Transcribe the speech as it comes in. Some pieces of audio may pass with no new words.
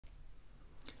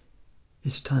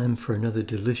It's time for another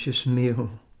delicious meal.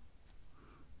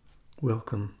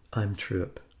 Welcome, I'm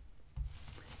Trip.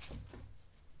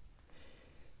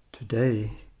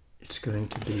 Today, it's going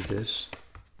to be this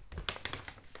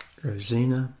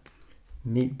Rosina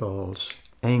Meatballs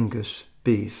Angus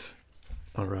Beef.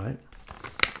 All right.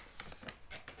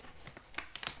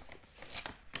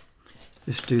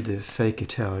 Let's do the fake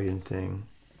Italian thing.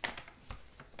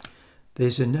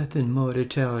 There's nothing more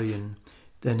Italian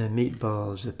than a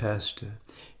meatballs, a pasta,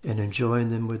 and enjoying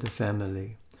them with the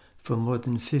family. For more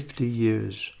than 50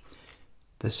 years,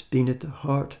 that's been at the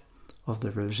heart of the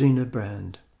Rosina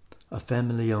brand, a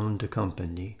family-owned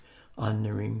company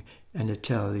honoring an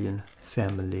Italian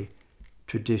family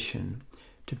tradition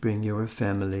to bring your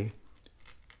family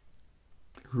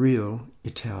real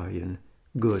Italian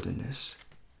goodness.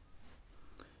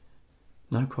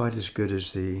 Not quite as good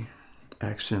as the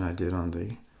accent I did on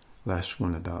the last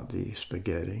one about the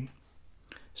spaghetti.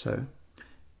 So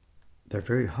they're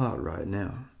very hot right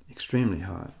now, extremely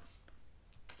hot.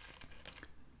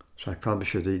 So I probably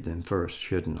should eat them first,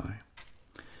 shouldn't I?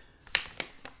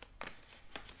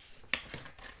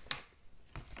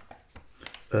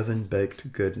 Oven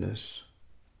baked goodness.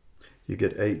 You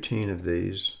get 18 of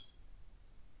these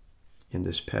in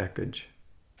this package.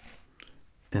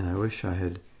 And I wish I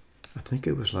had, I think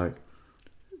it was like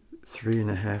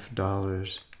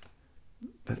 $3.50,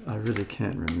 but I really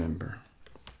can't remember.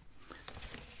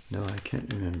 No, I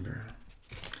can't remember.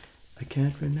 I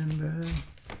can't remember.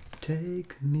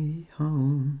 Take me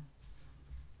home.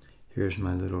 Here's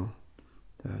my little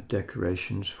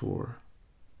decorations for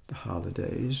the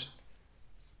holidays.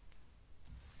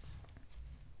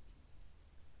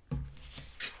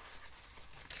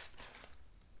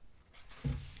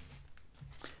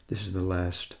 This is the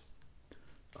last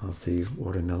of the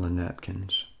watermelon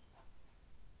napkins.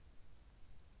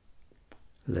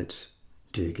 Let's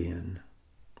dig in.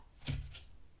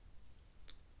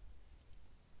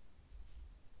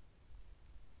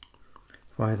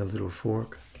 Why the little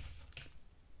fork?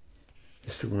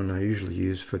 It's the one I usually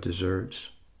use for desserts.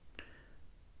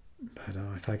 But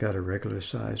if I got a regular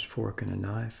sized fork and a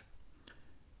knife,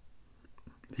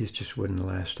 these just wouldn't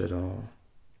last at all.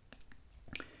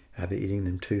 I'd be eating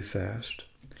them too fast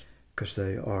because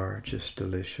they are just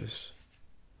delicious.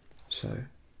 So,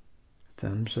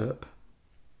 thumbs up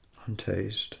on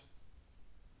taste.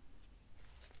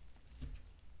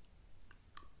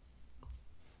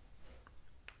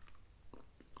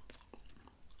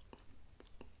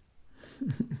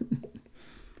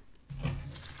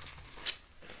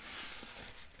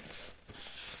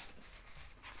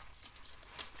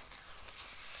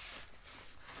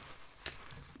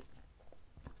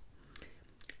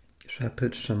 So I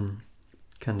put some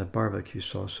kind of barbecue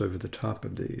sauce over the top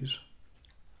of these.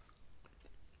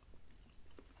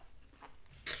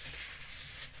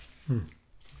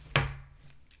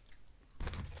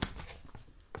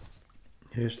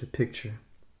 Here's the picture.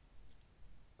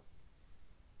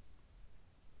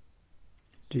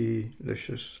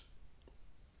 Delicious.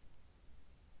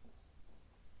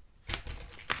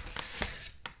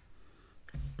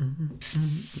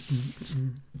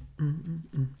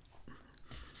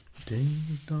 Ding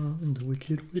dong, the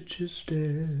wicked witch is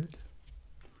dead.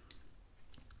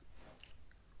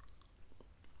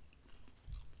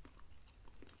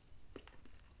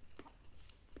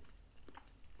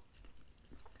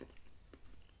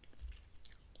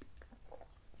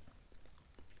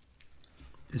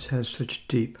 This has such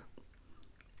deep,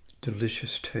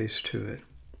 delicious taste to it.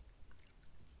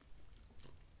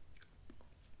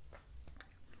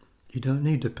 You don't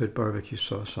need to put barbecue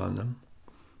sauce on them.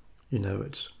 You know,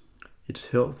 it's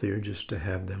healthier just to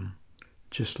have them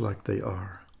just like they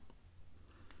are.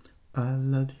 I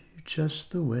love you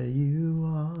just the way you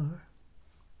are.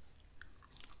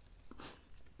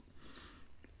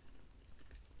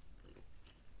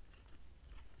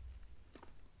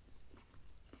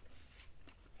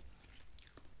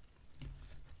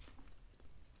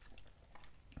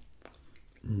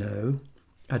 No,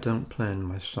 I don't plan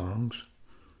my songs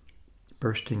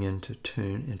bursting into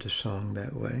tune, into song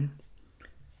that way.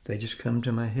 They just come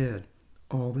to my head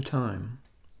all the time.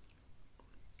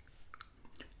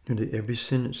 Nearly every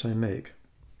sentence I make,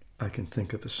 I can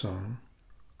think of a song.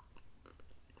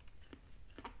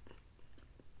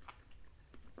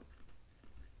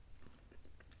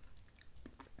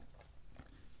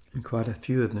 And quite a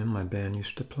few of them my band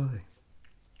used to play.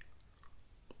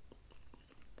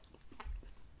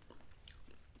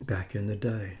 Back in the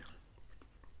day.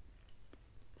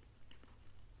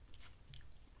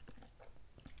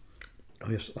 I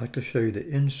just like to show you the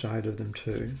inside of them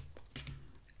too.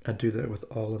 I do that with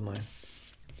all of my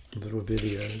little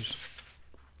videos.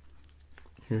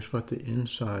 Here's what the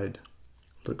inside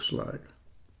looks like.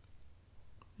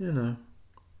 You know,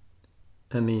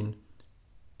 I mean,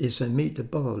 it's a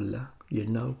meatball, you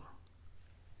know.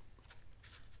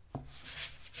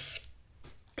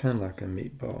 Kind of like a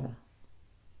meatball.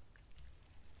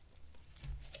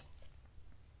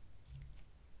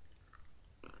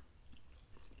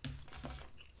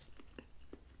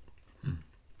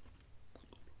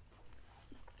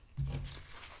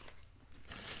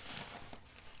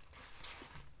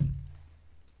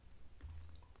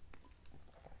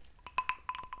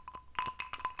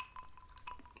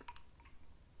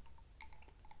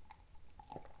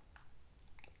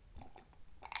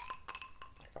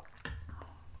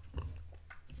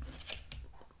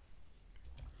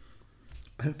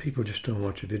 I hope people just don't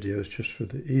watch videos just for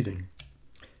the eating.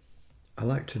 I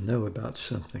like to know about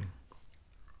something,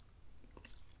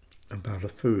 about a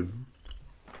food.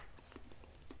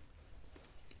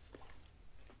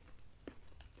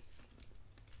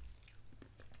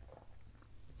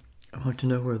 I want to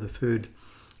know where the food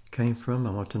came from. I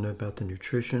want to know about the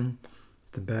nutrition,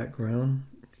 the background.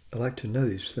 I like to know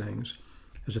these things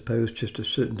as opposed just to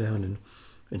sitting down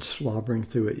and slobbering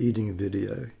through an eating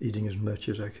video, eating as much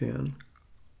as I can.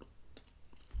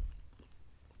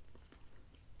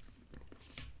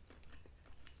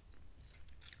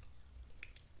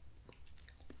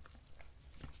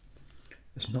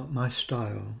 It's not my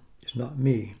style. It's not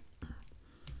me.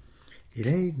 It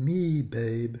ain't me,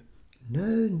 babe. No,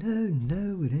 no,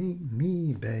 no, it ain't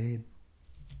me, babe.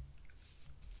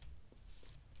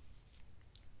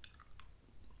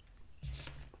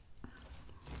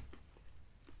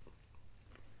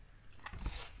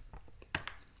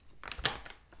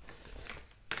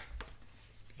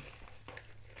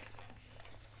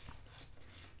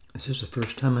 This is the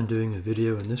first time I'm doing a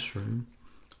video in this room.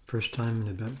 First time in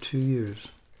about 2 years.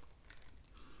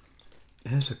 It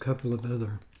has a couple of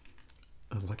other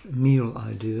like meal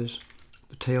ideas.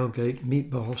 The tailgate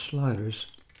meatball sliders.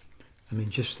 I mean,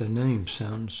 just the name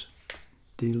sounds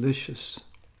delicious.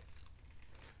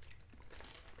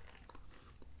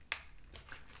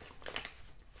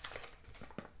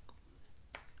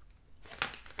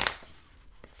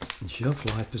 And shelf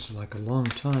life is like a long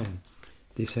time.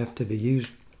 These have to be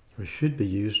used, or should be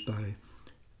used, by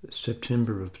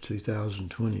September of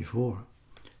 2024.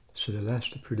 So they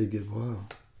last a pretty good while.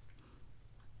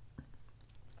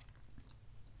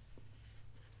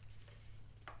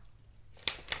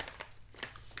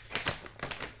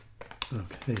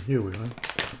 Okay, here we are.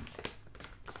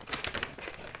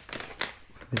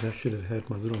 Maybe I should have had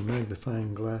my little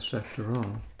magnifying glass after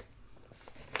all.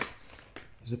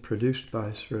 Is it produced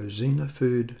by Rosina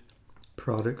Food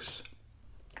Products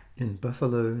in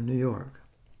Buffalo, New York?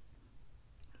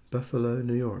 Buffalo,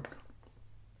 New York.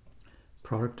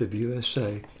 Product of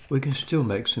USA. We can still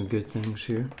make some good things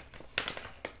here.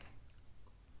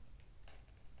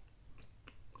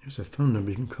 There's a phone number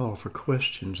you can call for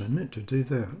questions. I meant to do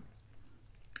that.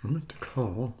 I meant to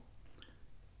call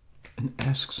and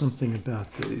ask something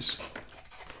about these,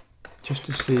 just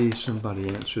to see if somebody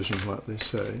answers and what they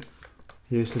say.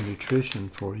 Here's the nutrition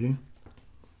for you.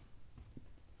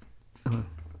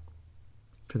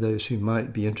 For those who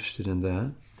might be interested in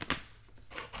that.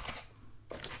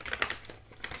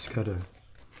 It's got a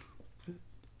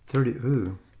 30,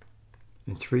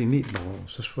 and 3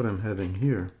 meatballs. That's what I'm having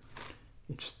here.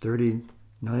 It's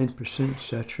 39%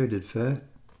 saturated fat,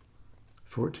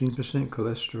 14%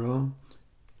 cholesterol,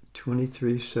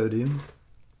 23 sodium.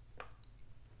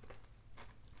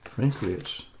 Frankly,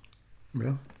 it's,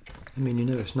 well, I mean, you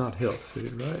know, it's not health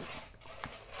food, right?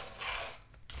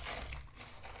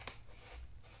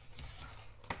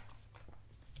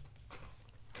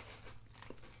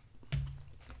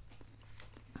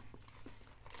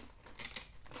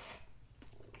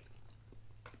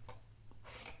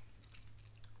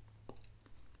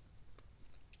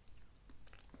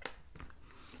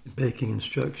 Baking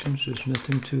instructions, there's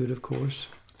nothing to it, of course.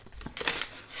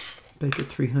 Bake at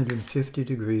 350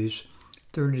 degrees,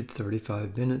 30 to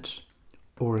 35 minutes,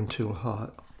 or until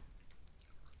hot,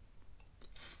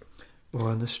 or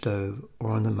on the stove,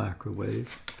 or on the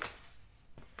microwave.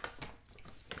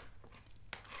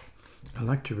 I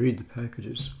like to read the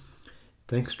packages.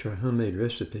 Thanks to our homemade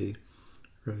recipe,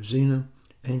 Rosina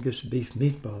Angus Beef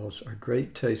Meatballs are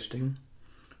great tasting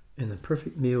and the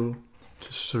perfect meal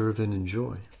to serve and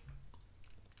enjoy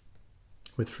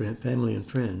with family and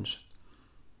friends.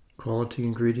 Quality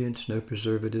ingredients, no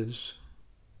preservatives.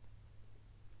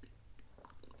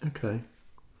 Okay.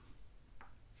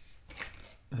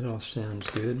 That all sounds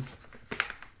good.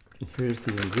 And here's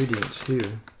the ingredients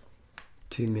here.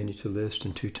 Too many to list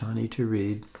and too tiny to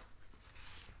read.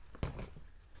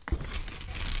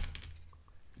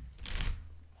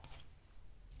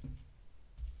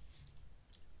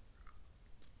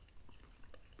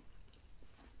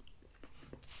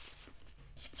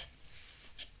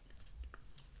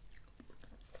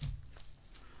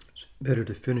 better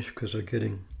to finish because they're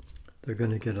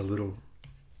going to get a little,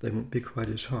 they won't be quite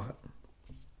as hot.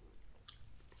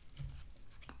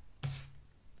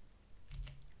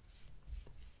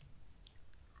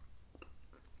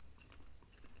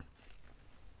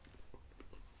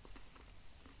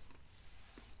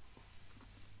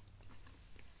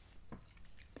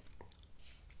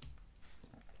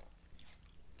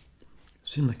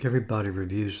 Seems like everybody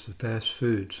reviews the fast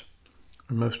foods,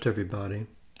 or most everybody.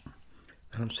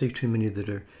 I don't see too many that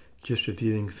are just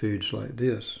reviewing foods like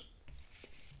this.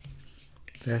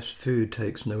 Fast food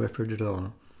takes no effort at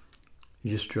all.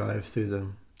 You just go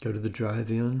to the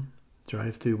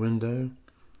drive-through window,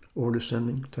 order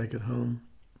something, take it home,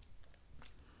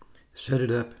 set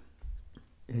it up,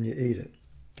 and you eat it.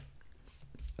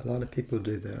 A lot of people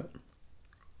do that.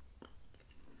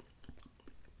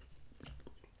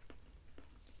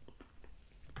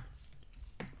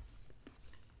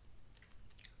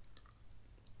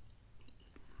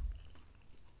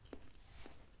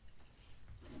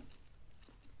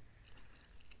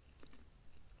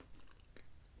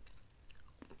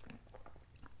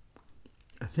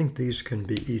 I think these can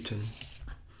be eaten.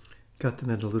 Got them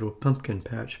at a little pumpkin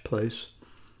patch place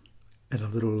at a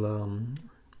little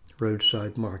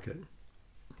roadside market.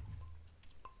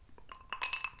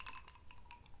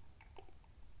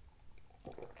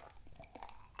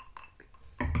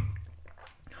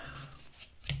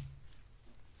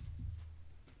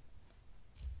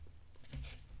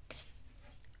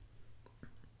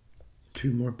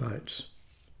 Two more bites.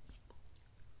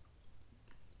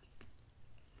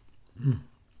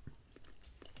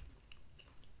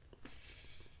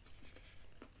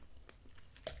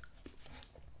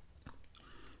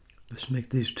 Let's make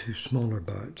these two smaller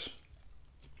bites.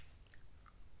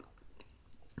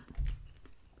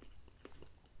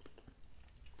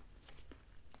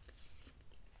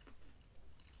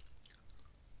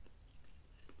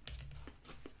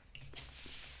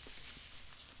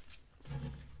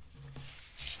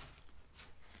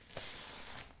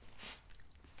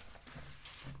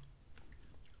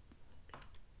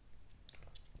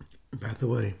 By the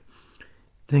way,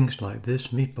 things like this,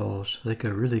 meatballs, they go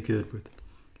really good with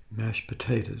mashed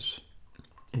potatoes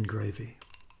and gravy.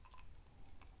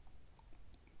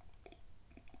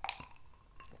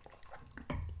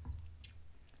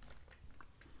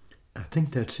 I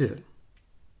think that's it.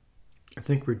 I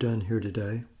think we're done here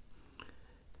today.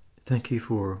 Thank you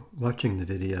for watching the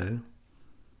video,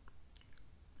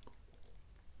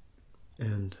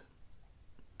 and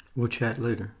we'll chat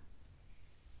later.